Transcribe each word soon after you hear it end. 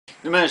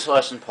Diminished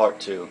lesson part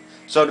 2.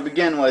 So to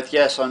begin with,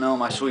 yes, I know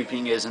my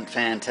sweeping isn't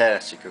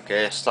fantastic,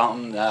 okay? It's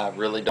something that I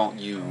really don't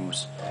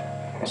use.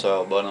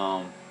 So,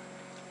 but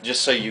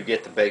just so you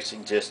get the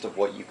basic gist of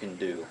what you can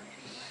do.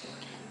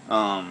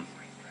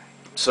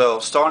 So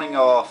starting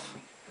off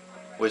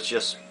with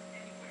just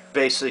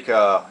basic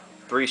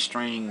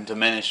 3-string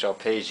diminished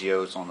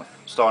arpeggios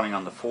starting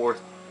on the 4th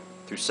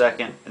through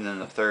 2nd and then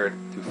the 3rd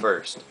through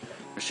 1st.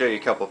 I'll show you a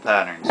couple of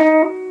patterns.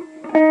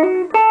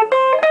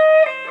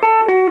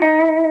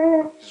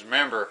 Because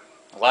remember,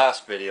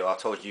 last video I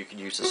told you could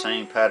use the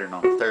same pattern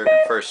on the 3rd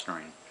and 1st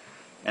string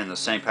and the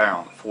same pattern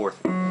on the 4th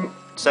and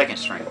 2nd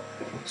string.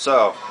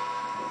 So,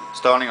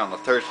 starting on the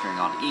 3rd string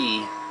on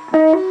E,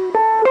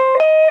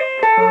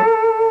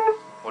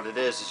 what it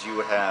is you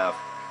would have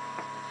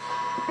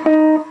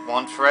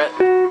 1 fret,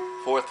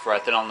 4th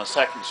fret, then on the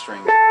 2nd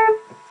string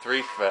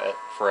 3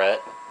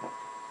 fret,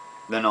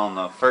 then on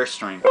the 1st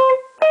string 1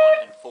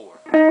 and 4.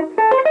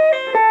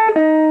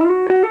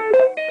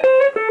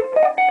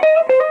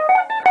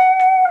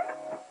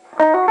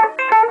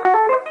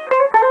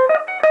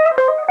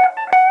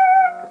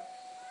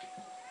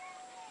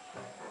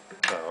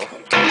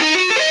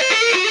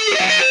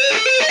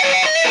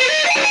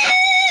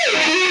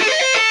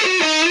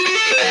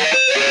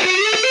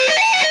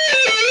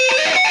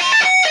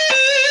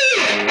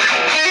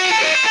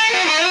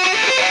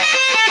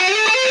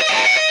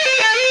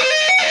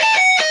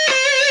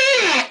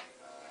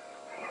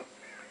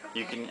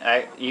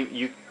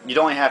 You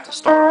don't have to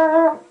start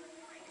on the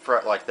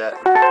fret like that.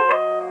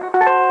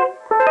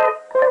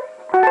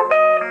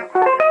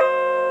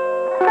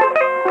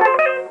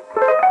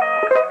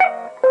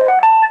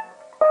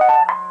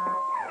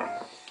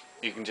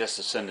 You can just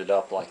ascend it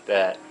up like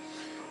that.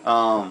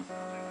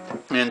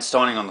 And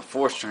starting on the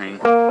 4th string.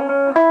 Wait,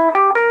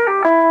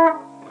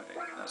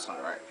 that's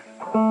not right.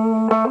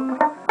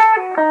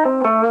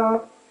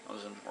 I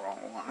was in the wrong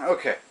one.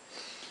 Okay.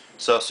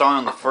 So starting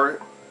on the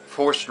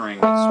 4th string,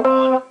 it's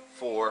 1,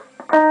 4.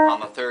 On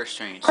the 3rd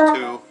string, it's 2.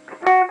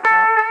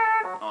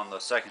 On the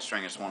 2nd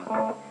string, it's 1.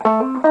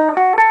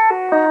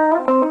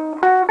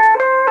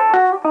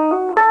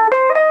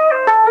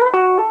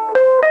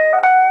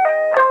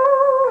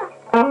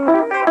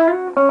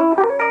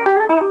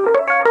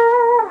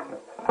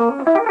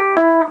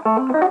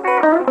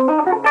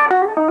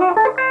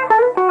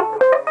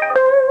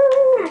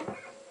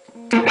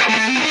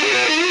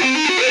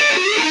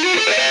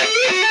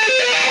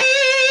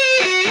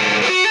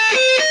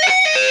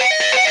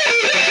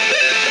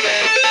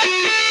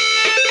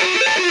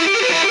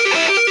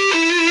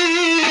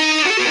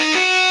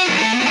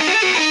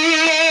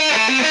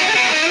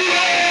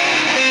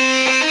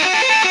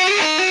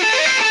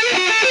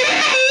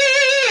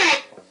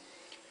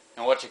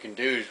 What you can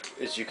do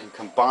is you can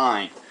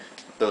combine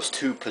those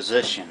two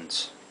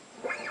positions.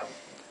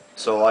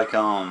 So like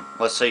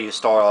let's say you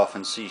start off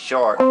in C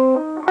sharp.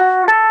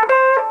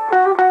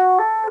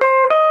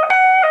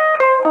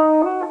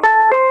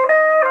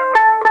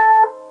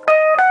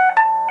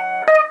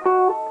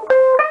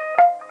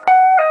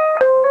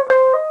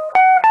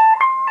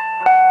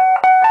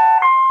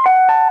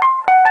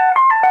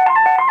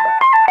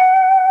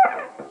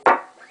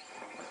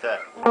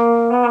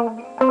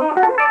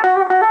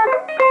 Like that.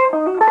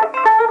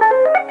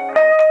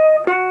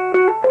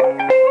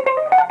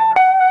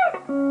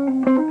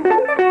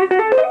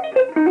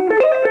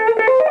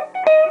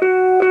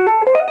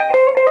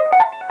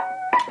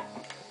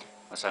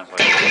 That sounds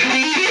like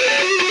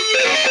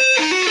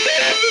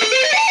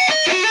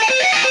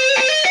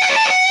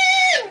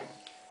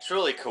it's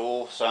really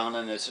cool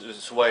sounding.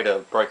 It's a way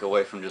to break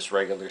away from just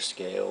regular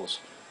scales,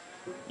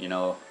 you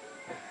know.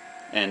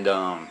 And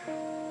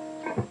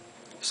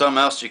something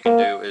else you can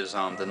do is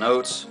the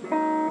notes.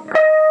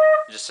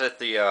 Just set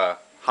the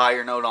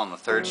higher note on the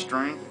 3rd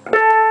string,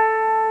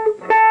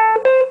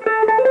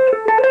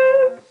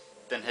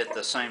 then hit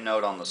the same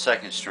note on the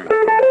 2nd string.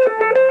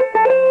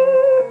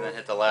 Then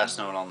hit the last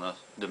note on the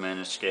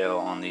diminished scale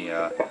on the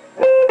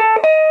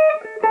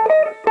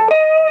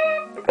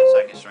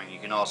 2nd string. You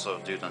can also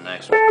do the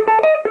next one.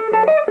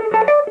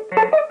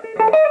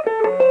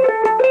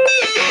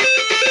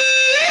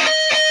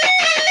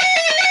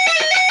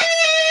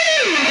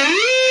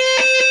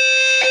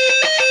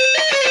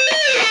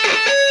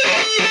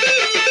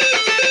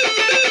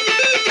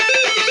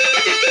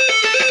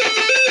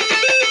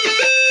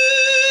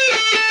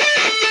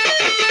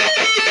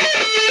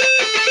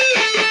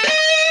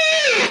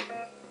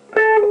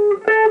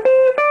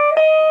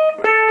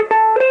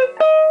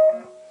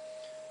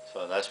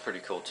 So that's pretty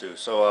cool too.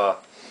 So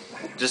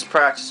just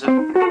practice it.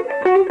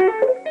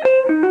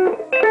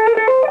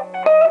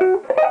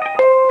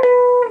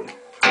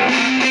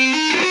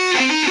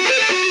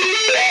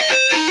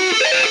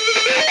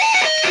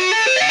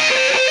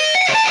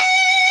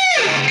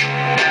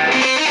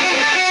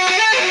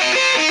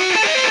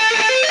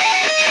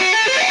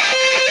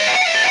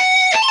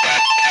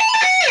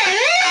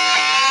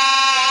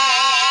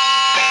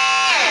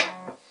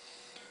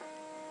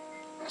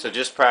 So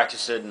just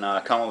practice it and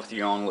come up with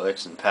your own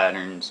licks and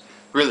patterns.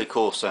 Really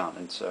cool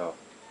sounding. So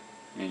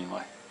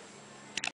anyway.